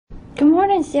Good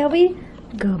morning, Shelby.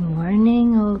 Good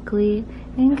morning, Oakley.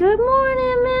 And good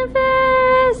morning,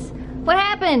 Memphis. What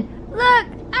happened? Look.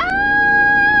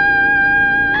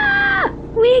 Ah!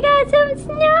 We got some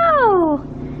snow.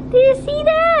 Do you see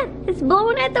that? It's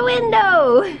blowing at the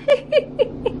window.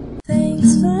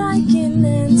 Thanks for liking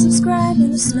and subscribing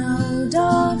to Snow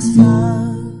Dogs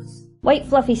Vlogs. White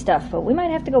fluffy stuff, but we might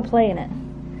have to go play in it.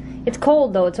 It's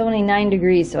cold though. It's only 9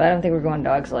 degrees, so I don't think we're going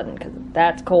dog sledding because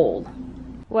that's cold.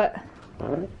 What?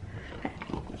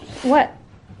 What?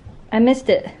 I missed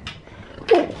it.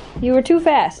 You were too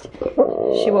fast.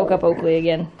 She woke up Oakley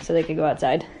again so they could go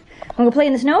outside. Wanna go play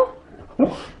in the snow?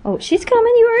 Oh, she's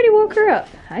coming. You already woke her up.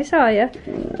 I saw you.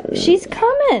 She's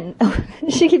coming.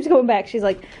 She keeps going back. She's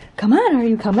like, come on, are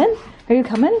you coming? Are you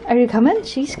coming? Are you coming?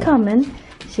 She's coming.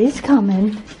 She's coming.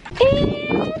 And out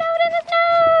in the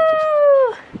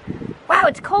snow! Wow,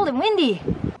 it's cold and windy.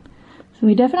 So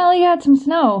we definitely got some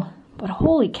snow. But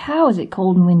holy cow, is it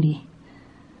cold and windy.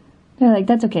 They're like,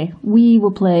 that's okay. We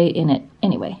will play in it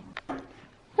anyway.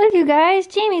 Look, you guys.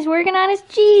 Jamie's working on his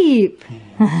Jeep.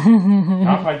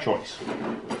 Not by choice.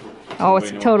 Oh,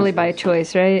 it's totally by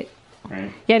choice, right?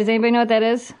 Right. Yeah, does anybody know what that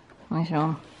is? Let me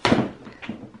show them.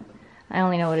 I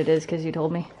only know what it is because you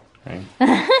told me.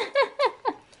 Right.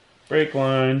 Brake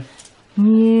line.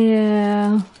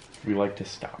 Yeah. We like to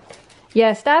stop.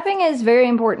 Yeah, stopping is very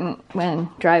important when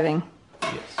driving.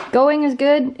 Yes. Going is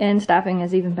good, and stopping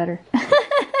is even better.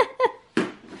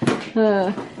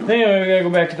 Anyway, we gotta go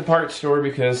back to the parts store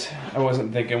because I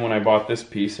wasn't thinking when I bought this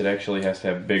piece it actually has to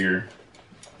have bigger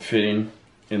fitting,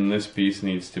 and this piece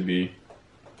needs to be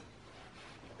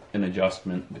an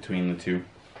adjustment between the two.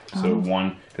 So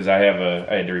one, because I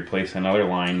had to replace another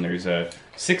line. There's a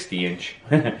 60-inch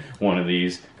one of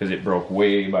these because it broke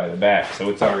way by the back, so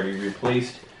it's already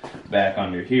replaced back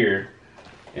under here,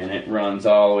 and it runs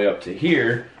all the way up to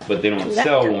here. But they don't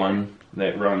sell one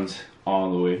that runs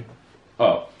all the way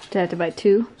up. Do I have to buy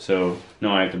two? So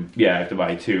no, I have to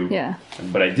buy two. Yeah.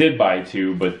 But I did buy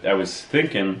two, but I was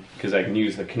thinking because I can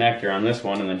use the connector on this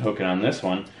one and then hook it on this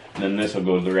one, and then this will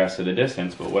go the rest of the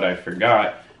distance. But what I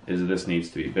forgot is this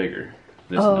needs to be bigger.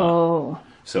 This nut.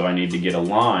 So I need to get a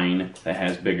line that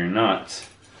has bigger nuts,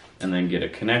 and then get a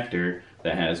connector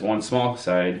that has one small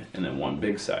side and then one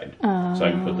big side. So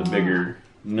I can put the bigger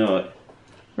nut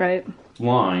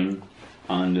line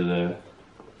onto the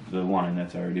line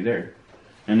that's already there.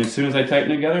 And as soon as I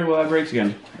tighten it together, we'll have brakes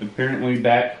again. Apparently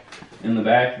back in the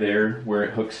back there, where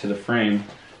it hooks to the frame,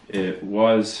 it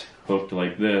was hooked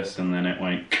like this, and then it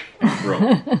went and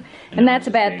broke. And that's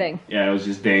a bad thing. Yeah, it was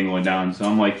just dangling down. So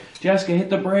I'm like, Jessica,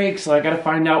 hit the brakes. So I gotta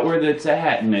find out where that's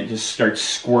at. And it just starts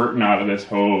squirting out of this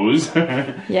hose.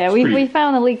 Yeah, we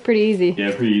found the leak pretty easy.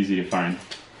 Yeah, pretty easy to find.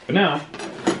 But now,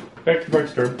 back to the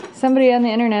parts store. Somebody on the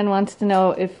internet wants to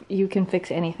know if you can fix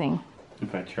anything.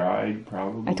 If I tried,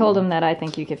 probably. I told him that I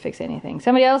think you could fix anything.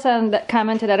 Somebody else that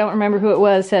commented, I don't remember who it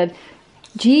was, said,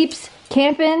 Jeeps,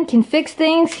 camping, can fix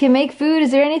things, can make food.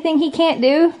 Is there anything he can't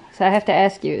do? So I have to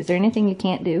ask you, is there anything you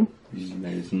can't do?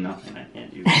 There's nothing I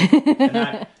can't do.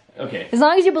 Okay. As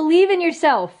long as you believe in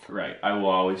yourself. Right, I will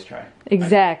always try.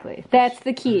 Exactly. That's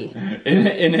the key.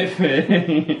 And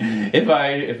if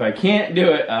I can't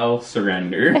do it, I'll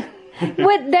surrender.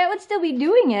 That would still be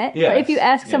doing it if you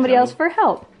ask somebody else for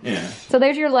help. Yeah. So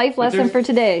there's your life lesson for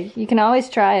today. You can always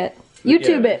try it.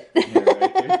 YouTube it. Yeah,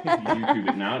 right. YouTube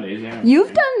it nowadays, yeah.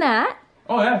 You've done that.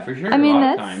 Oh yeah, for sure. I mean, a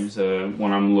lot of times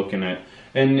when I'm looking at,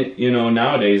 and you know,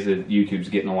 nowadays YouTube's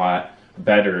getting a lot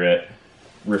better at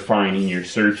refining your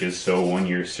searches. So when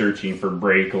you're searching for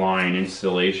brake line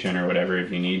installation or whatever, if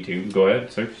you need to, go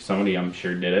ahead, search. Somebody I'm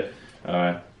sure did it.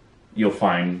 You'll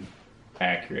find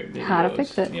accurate videos. How to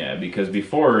fix it. Yeah, because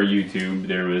before YouTube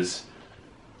there was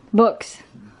books.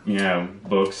 Yeah,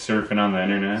 books, surfing on the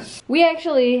internet. We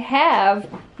actually have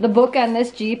the book on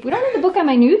this Jeep. We don't have the book on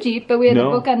my new Jeep, but we have the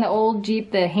book on the old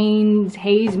Jeep, the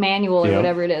Hayes manual or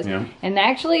whatever it is. Yeah. And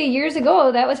actually, years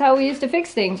ago, that was how we used to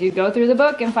fix things. You'd go through the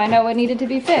book and find out what needed to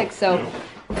be fixed. So,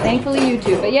 thankfully,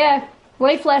 YouTube. But yeah,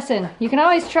 life lesson. You can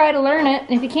always try to learn it.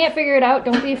 And if you can't figure it out,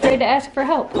 don't be afraid to ask for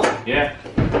help. Yeah.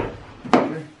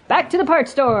 Back to the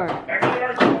parts store. Back to the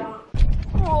parts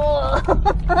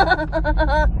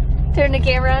store. Turn the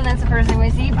camera on, that's the first thing we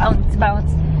see. Bounce,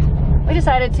 bounce. We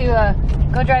decided to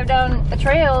go drive down a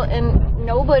trail, and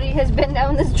nobody has been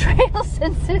down this trail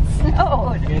since it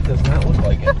snowed. It does not look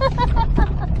like it.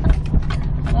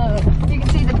 You can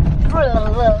see the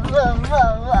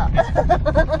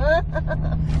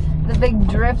the big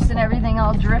drifts and everything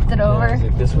all drifted over. Is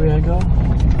it this way I go?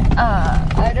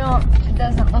 It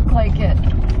doesn't look like it.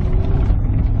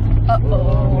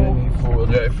 Uh-oh. Four-wheel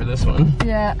drive for this one.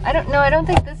 Yeah, I don't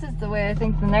think this is the way. I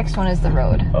think the next one is the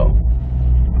road. Oh.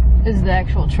 Is the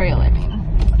actual trail, I mean.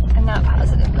 I'm not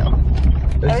positive though.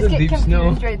 I was getting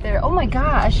confused right there. Oh my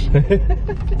gosh.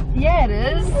 Yeah, it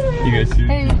is. You guys see?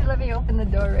 Hey, let me open the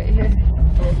door right here.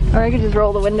 Or I could just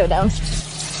roll the window down.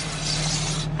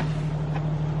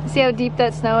 See how deep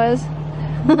that snow is?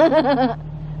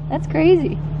 That's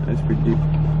crazy. That's pretty deep.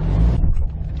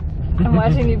 I'm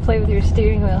watching you play with your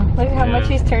steering wheel. Look at how much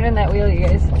he's turning that wheel, you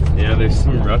guys. Yeah, there's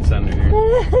some ruts under here.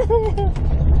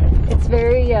 It's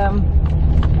very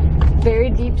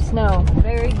deep snow.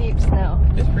 Very deep snow.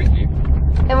 It's pretty deep.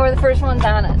 And we're the first ones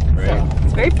on it. Right. So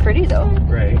it's very pretty though.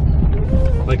 Right.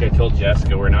 Like I told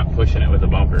Jessica, we're not pushing it with a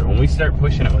bumper. When we start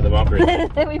pushing it with a bumper,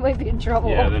 Then we might be in trouble.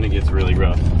 yeah, then it gets really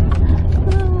rough.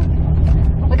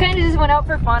 We kind of just went out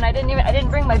for fun. I didn't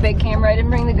bring my big camera. I didn't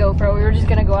bring the GoPro. We were just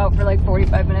gonna go out for like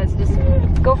 45 minutes, just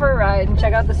go for a ride and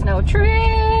check out the snow.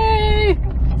 Tree!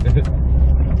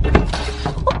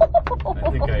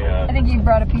 I think you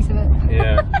brought a piece of it.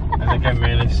 Yeah, I think I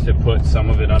managed to put some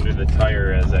of it under the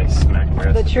tire as I smacked the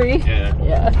rest. The tree? Yeah.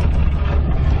 Yeah.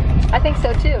 I think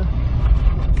so too.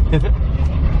 I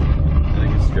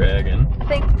think it's dragging. I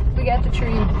think we got the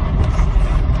tree.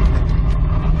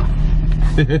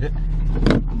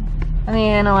 Let me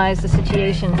analyze the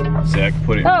situation. Zach,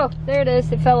 put it. Oh, there it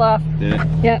is. It fell off. Did it?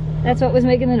 Yep, that's what was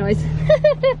making the noise.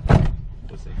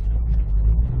 Let's see.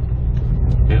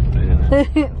 Yep, I did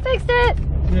it. Fixed it!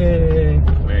 Yay.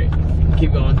 Alright,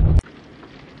 keep going.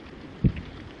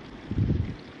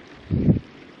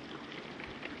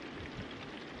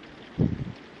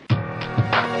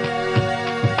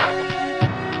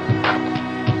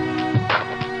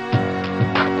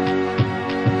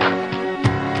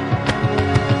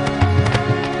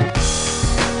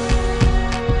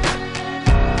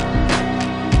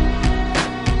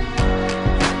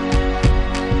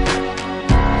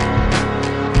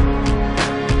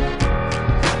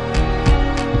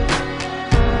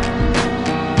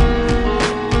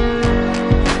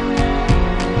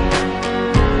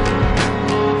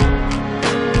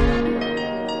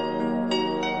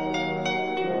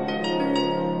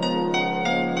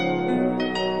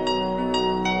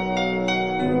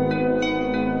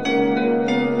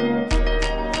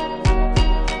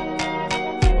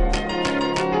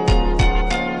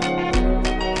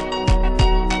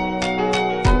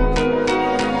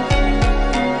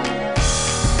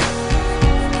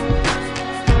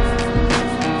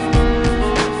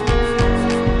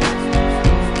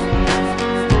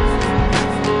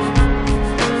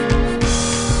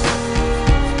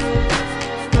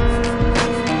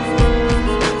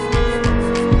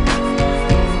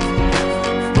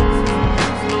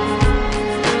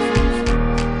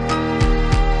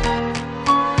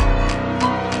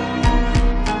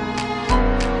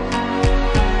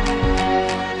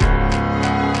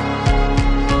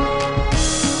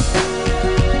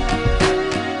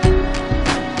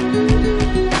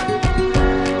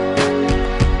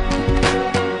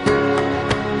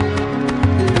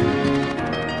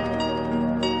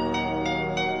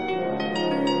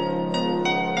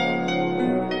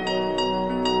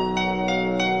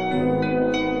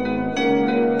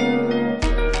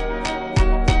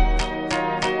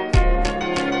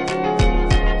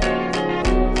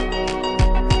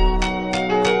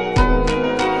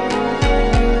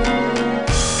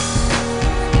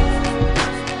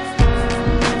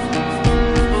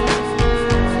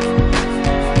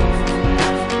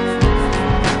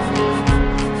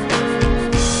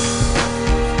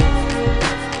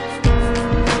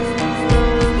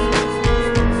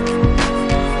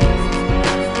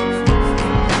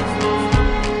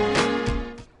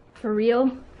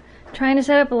 Trying to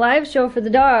set up a live show for the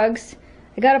dogs.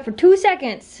 I got it for 2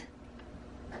 seconds.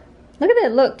 Look at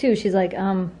that look too. She's like,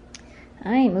 I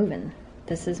ain't moving.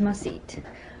 This is my seat.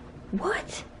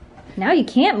 What? Now you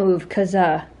can't move because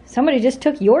somebody just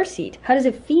took your seat. How does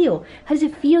it feel? How does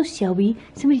it feel, Shelby?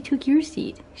 Somebody took your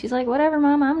seat. She's like, whatever,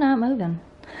 Mom, I'm not moving.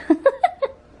 Yay,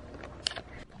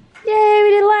 we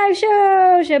did a live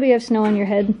show! Shelby, you have snow on your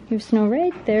head. You have snow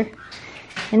right there.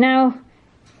 And now,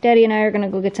 Daddy and I are gonna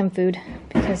go get some food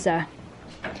because the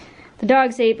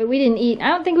dogs ate, but we didn't eat. I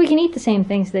don't think we can eat the same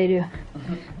things they do.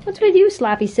 What's with you,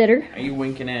 sloppy sitter? Are you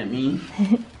winking at me?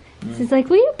 She's like,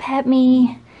 will you pet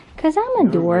me? Because I'm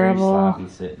adorable. You're very sloppy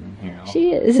sitting here.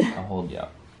 She is. I'll hold you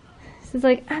up. She's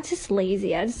like, I'm just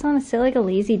lazy. I just want to sit like a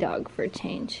lazy dog for a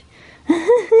change. Are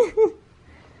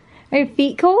your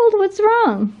feet cold? What's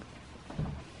wrong?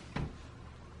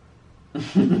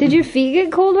 Did your feet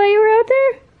get cold while you were out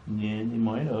there? Yeah, they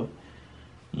might have.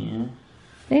 Yeah.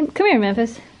 Hey, come here,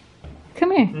 Memphis.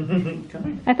 Come here. Come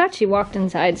here. I thought she walked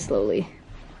inside slowly.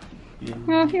 Yeah.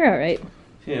 Well, you're alright.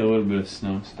 See a little bit of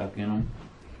snow stuck in them.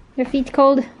 Your feet's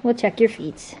cold? We'll check your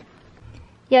feet.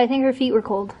 Yeah, I think her feet were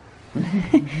cold.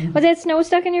 Was that snow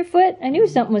stuck in your foot? I knew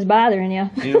something was bothering you.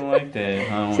 You don't like that,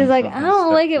 huh? She's like, I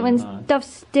don't like it when stuff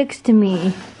sticks to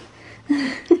me.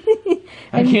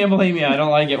 I can't blame you. I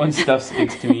don't like it when stuff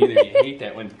sticks to me either. You hate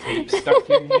that when tape's stuck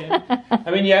to your hand. I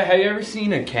mean, yeah, have you ever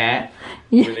seen a cat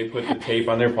where they put the tape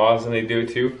on their paws and they do it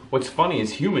too? What's funny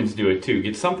is humans do it too.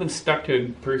 Get something stuck to a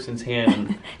person's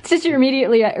hand. It's just your immediate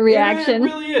reaction. Yeah,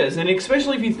 it really is. And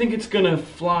especially if you think it's going to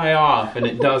fly off and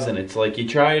it doesn't. It's like you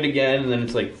try it again and then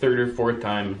it's like third or fourth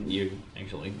time you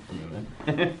actually remove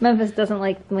it. Memphis doesn't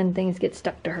like when things get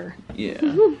stuck to her. Yeah.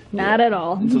 Not at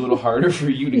all. It's a little harder for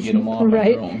you to get them off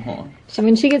Right. on your own, huh?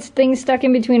 When she gets things stuck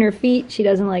in between her feet, she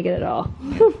doesn't like it at all.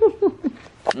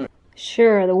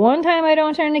 Sure, the one time I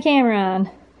don't turn the camera on,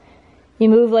 you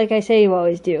move like I say you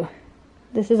always do.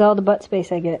 This is all the butt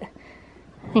space I get.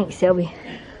 Thanks, Shelby.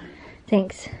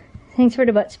 Thanks. Thanks for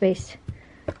the butt space.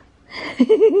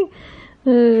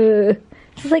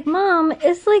 She's like, Mom,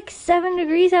 it's like 7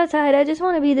 degrees outside. I just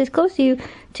want to be this close to you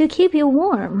to keep you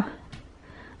warm.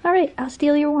 Alright, I'll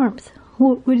steal your warmth.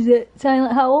 What is that?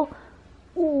 Silent howl?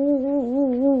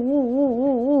 Ooh.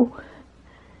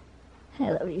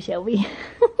 I love you, Shelby.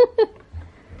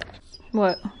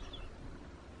 What?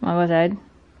 I'll go outside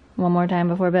one more time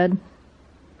before bed.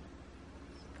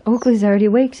 Oakley's already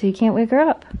awake, so you can't wake her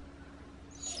up.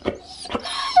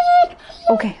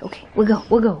 Okay, we'll go.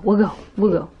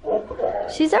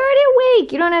 She's already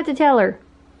awake. You don't have to tell her.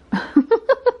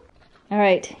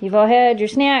 Alright, you've all had your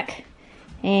snack,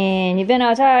 and you've been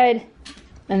outside,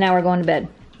 and now we're going to bed.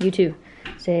 You too.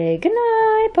 Say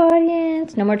goodnight,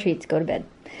 audience. No more treats. Go to bed.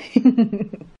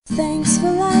 Thanks for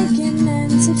liking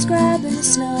and subscribing to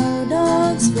Snow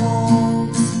Dogs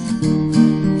Vlogs.